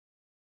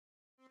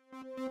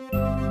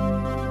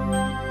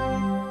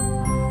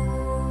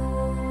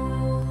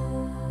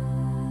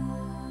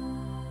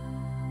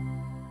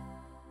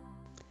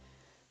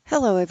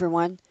Hello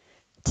everyone.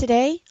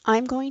 Today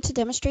I'm going to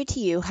demonstrate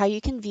to you how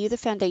you can view the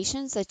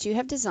foundations that you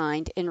have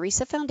designed in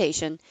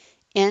RISAFoundation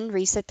in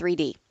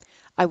RISA-3D.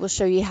 I will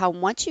show you how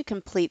once you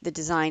complete the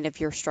design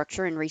of your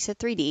structure in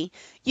RISA-3D,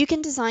 you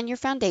can design your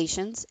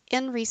foundations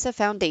in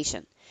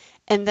RISAFoundation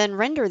and then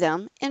render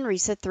them in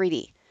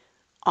RISA-3D.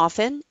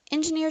 Often,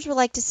 engineers would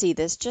like to see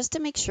this just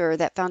to make sure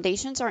that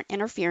foundations aren't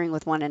interfering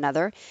with one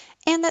another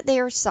and that they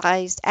are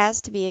sized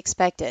as to be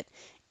expected.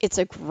 It's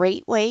a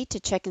great way to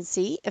check and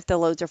see if the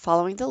loads are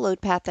following the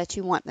load path that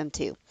you want them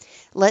to.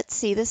 Let's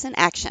see this in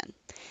action.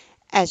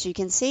 As you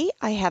can see,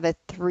 I have a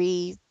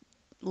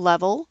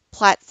 3-level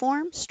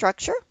platform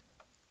structure.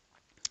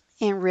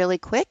 And really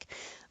quick,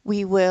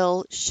 we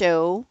will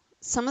show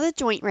some of the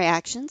joint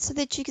reactions so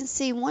that you can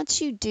see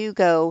once you do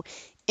go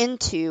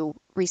into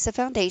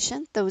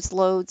RISAFoundation, those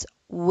loads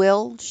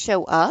will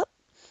show up.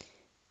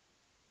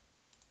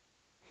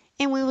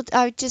 And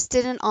I just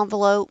did an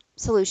envelope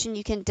solution.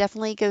 You can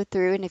definitely go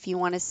through, and if you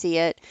want to see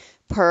it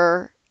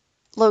per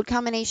load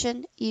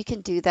combination, you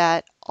can do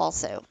that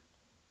also.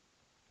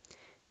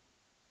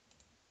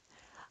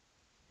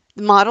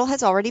 The model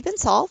has already been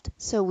solved,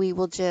 so we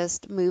will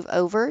just move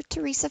over to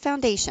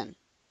RISAFoundation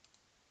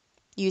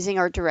using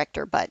our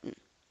director button.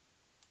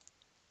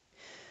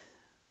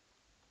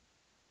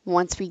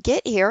 Once we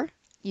get here,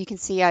 you can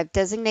see I've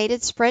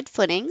designated spread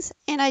footings,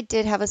 and I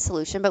did have a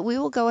solution, but we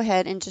will go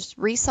ahead and just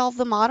resolve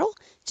the model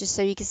just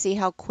so you can see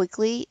how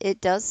quickly it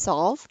does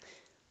solve.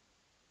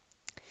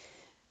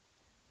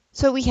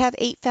 So we have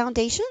 8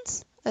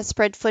 foundations, a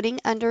spread footing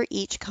under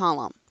each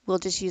column. We'll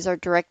just use our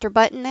director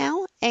button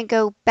now and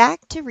go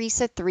back to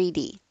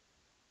RISA-3D.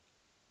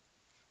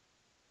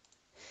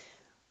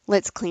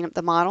 Let's clean up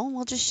the model.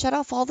 We'll just shut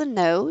off all the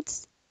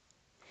nodes.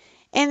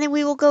 And then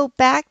we will go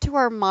back to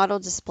our model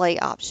display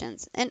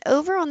options. And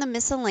over on the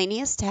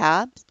miscellaneous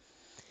tab,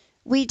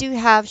 we do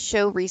have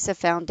show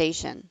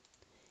RISAFoundation.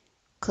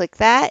 Click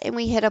that and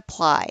we hit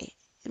apply.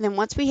 And then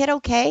once we hit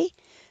OK,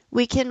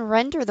 we can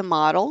render the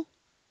model.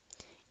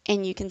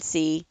 And you can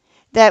see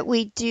that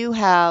we do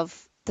have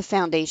the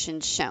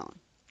foundations shown.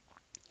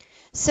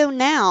 So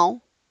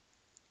now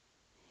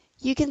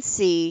you can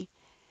see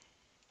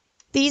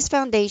these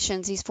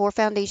foundations, these 4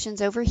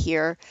 foundations over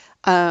here,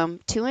 2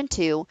 and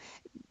 2,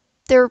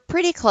 they're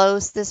pretty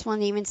close. This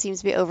one even seems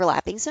to be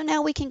overlapping. So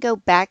now we can go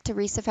back to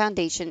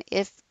RISAFoundation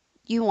if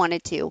you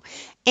wanted to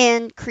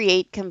and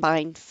create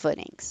combined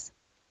footings.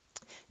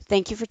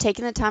 Thank you for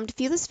taking the time to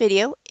view this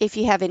video. If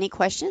you have any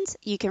questions,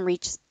 you can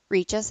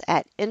reach us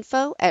at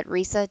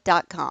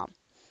info@risa.com.